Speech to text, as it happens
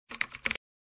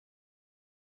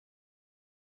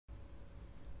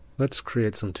Let's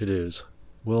create some to-dos.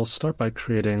 We'll start by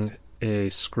creating a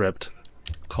script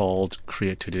called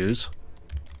create to-dos.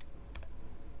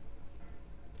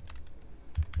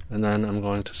 And then I'm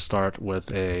going to start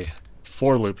with a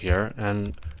for loop here,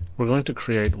 and we're going to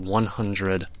create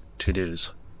 100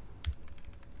 to-dos.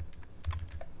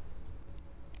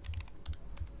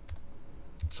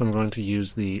 So I'm going to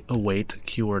use the await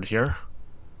keyword here,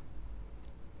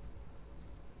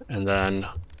 and then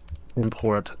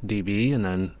import db, and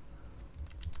then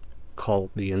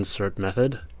call the insert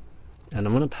method. And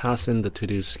I'm going to pass in the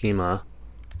to-do schema,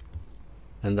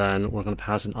 and then we're going to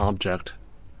pass an object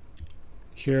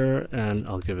here, and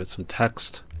I'll give it some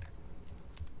text,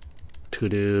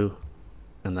 to-do,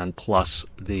 and then plus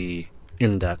the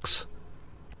index.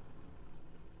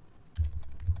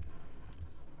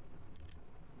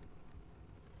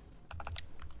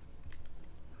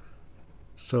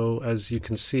 So as you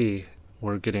can see,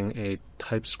 we're getting a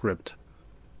TypeScript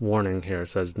warning here. It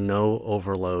says no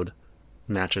overload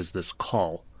matches this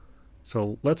call.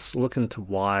 So let's look into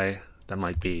why that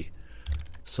might be.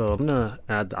 So I'm going to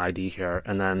add the ID here,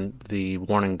 and then the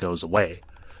warning goes away.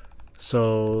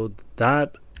 So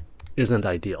that isn't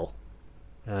ideal.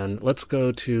 And let's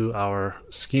go to our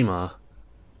schema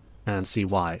and see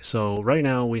why. So right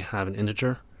now we have an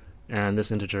integer, and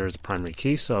this integer is a primary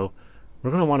key. So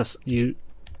we're going to want to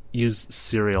use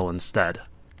serial instead.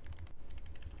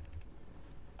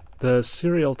 The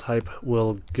serial type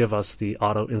will give us the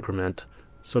auto increment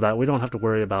so that we don't have to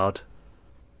worry about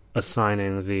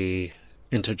assigning the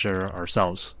integer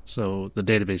ourselves. So the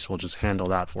database will just handle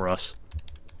that for us.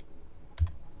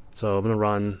 So I'm going to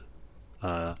run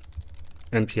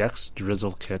npx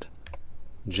drizzle kit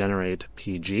generate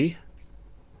pg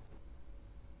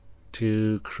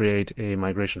to create a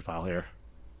migration file here.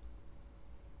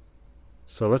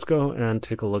 So let's go and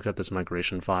take a look at this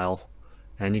migration file,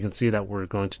 and you can see that we're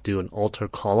going to do an alter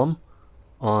column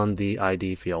on the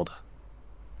ID field.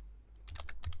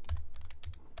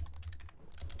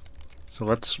 So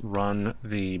let's run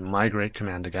the migrate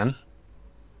command again.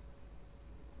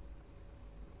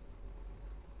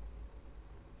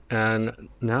 And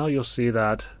now you'll see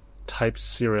that type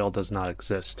serial does not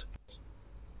exist.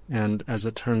 And as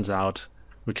it turns out,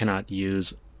 we cannot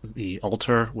use the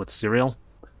alter with serial.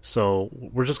 So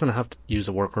we're just going to have to use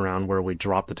a workaround where we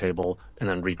drop the table and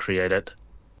then recreate it.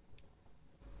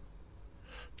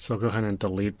 So go ahead and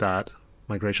delete that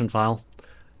migration file,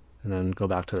 and then go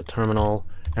back to the terminal.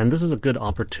 And this is a good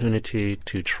opportunity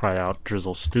to try out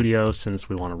Drizzle Studio since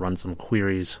we want to run some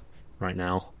queries right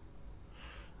now.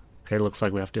 Okay, looks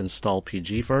like we have to install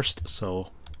PG first, so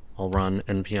I'll run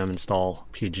npm install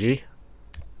PG.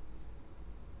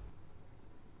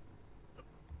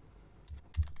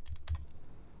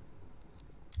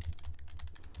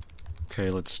 Okay,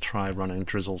 let's try running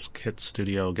Drizzle's Kit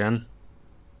Studio again.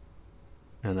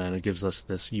 And then it gives us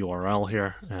this URL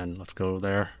here, and let's go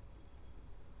there.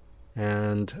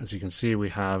 And as you can see, we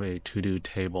have a to-do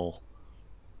table.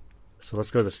 So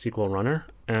let's go to SQL Runner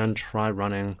and try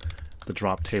running the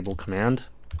drop table command.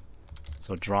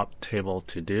 So drop table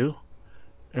to do.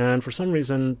 And for some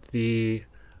reason, the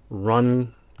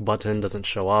run button doesn't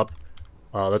show up.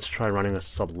 Let's try running a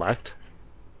select.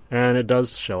 And it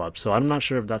does show up. So I'm not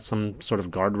sure if that's some sort of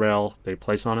guardrail they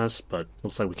place on us, but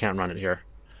looks like we can't run it here.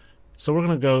 So we're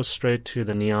going to go straight to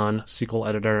the Neon SQL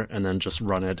editor and then just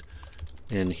run it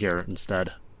in here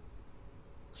instead.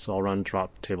 So I'll run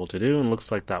drop table to do, and looks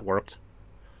like that worked.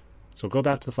 So go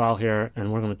back to the file here,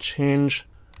 and we're going to change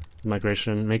the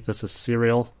migration, make this a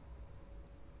serial,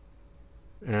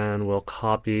 and we'll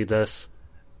copy this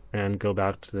and go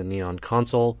back to the Neon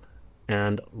console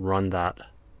and run that.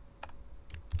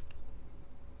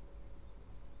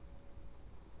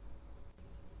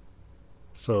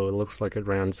 So it looks like it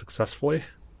ran successfully.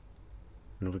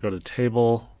 And if we go to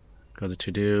table, go to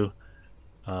to-do,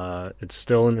 it's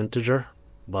still an integer,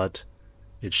 but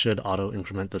it should auto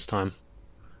increment this time.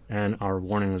 And our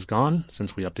warning is gone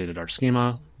since we updated our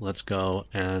schema. Let's go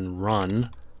and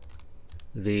run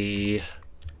the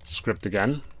script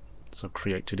again. So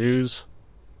create to-dos.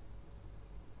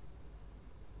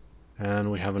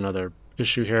 And we have another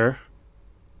issue here.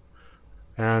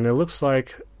 And it looks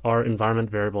like our environment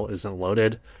variable isn't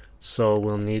loaded, so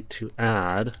we'll need to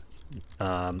add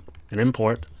an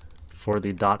import for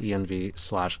the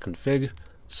 .env/config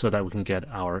so that we can get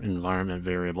our environment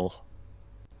variable.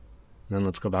 And then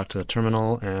let's go back to the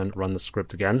terminal and run the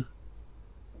script again.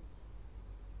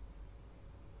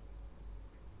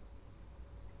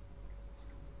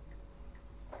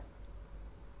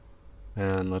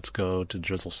 And let's go to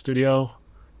Drizzle Studio,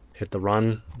 hit the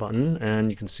run button, and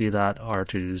you can see that our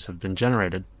to-dos have been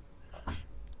generated.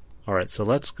 All right, so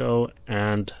let's go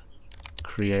and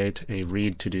create a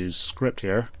read to-dos script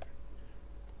here.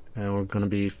 And we're going to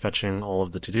be fetching all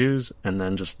of the to-dos and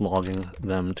then just logging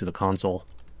them to the console.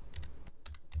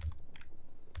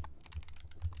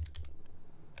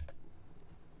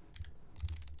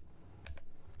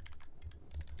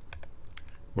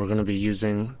 We're going to be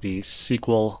using the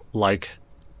SQL-like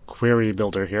query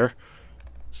builder here.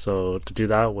 So to do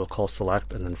that, we'll call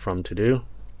select and then from to-do,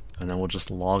 and then we'll just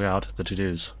log out the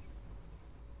to-dos.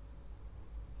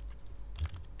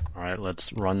 All right,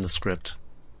 let's run the script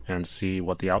and see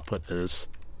what the output is.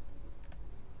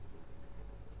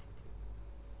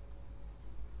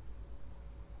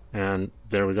 And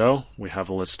there we go. We have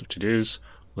a list of to-dos.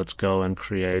 Let's go and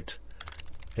create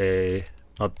a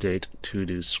update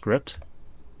to-do script.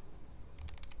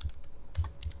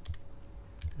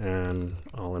 And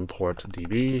I'll import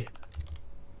db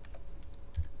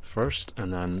first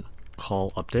and then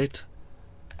call update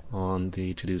on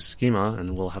the to-do schema,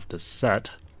 and we'll have to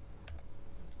set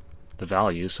the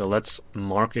value. So let's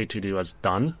mark a to-do as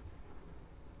done.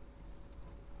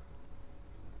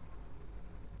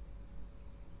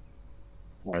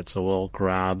 All right, so we'll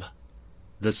grab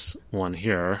this one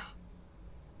here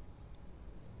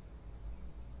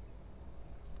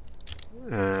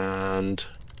and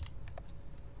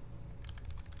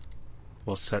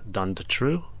we'll set done to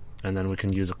true, and then we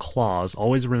can use a clause.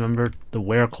 Always remember the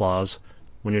where clause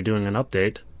when you're doing an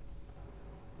update.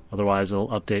 Otherwise, it'll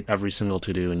update every single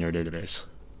to-do in your database.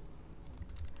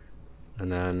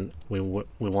 And then we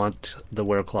want the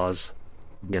where clause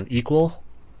to be an equal.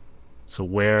 So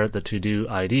where the to-do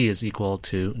ID is equal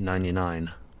to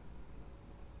 99.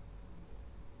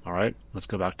 All right, let's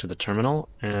go back to the terminal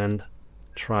and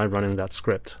try running that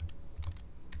script.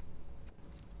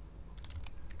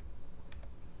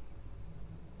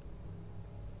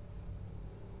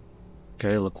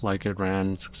 Okay, looked like it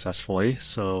ran successfully,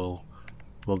 so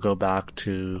we'll go back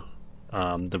to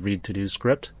the read to do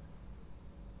script,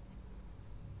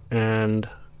 and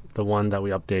the one that we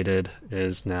updated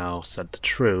is now set to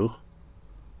true.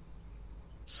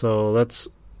 So let's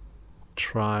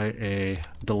try a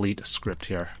delete script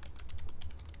here.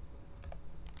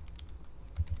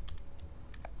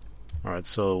 All right,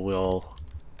 so we'll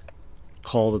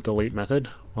call the delete method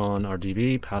on our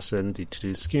DB, pass in the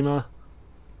to-do schema,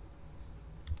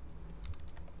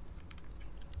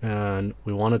 and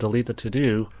we want to delete the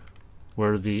to-do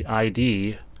where the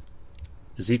ID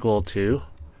is equal to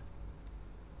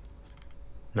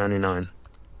 99.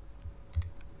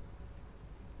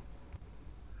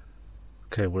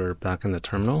 Okay, we're back in the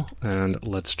terminal, and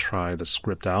let's try the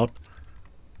script out.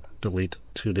 Delete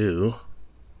to-do.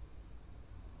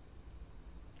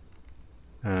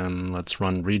 And let's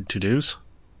run read to-dos.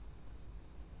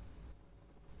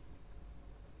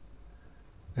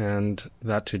 And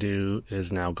that to-do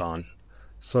is now gone.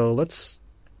 So let's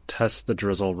test the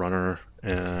Drizzle runner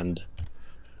and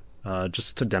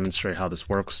just to demonstrate how this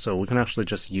works. So we can actually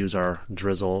just use our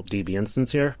Drizzle DB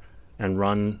instance here and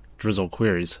run Drizzle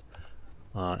queries.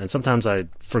 And sometimes I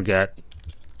forget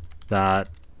that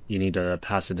you need to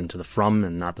pass it into the from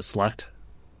and not the select.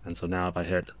 And so now if I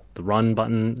hit the run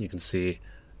button, you can see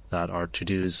that our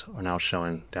to-dos are now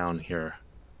showing down here.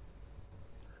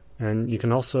 And you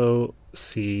can also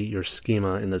see your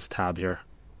schema in this tab here.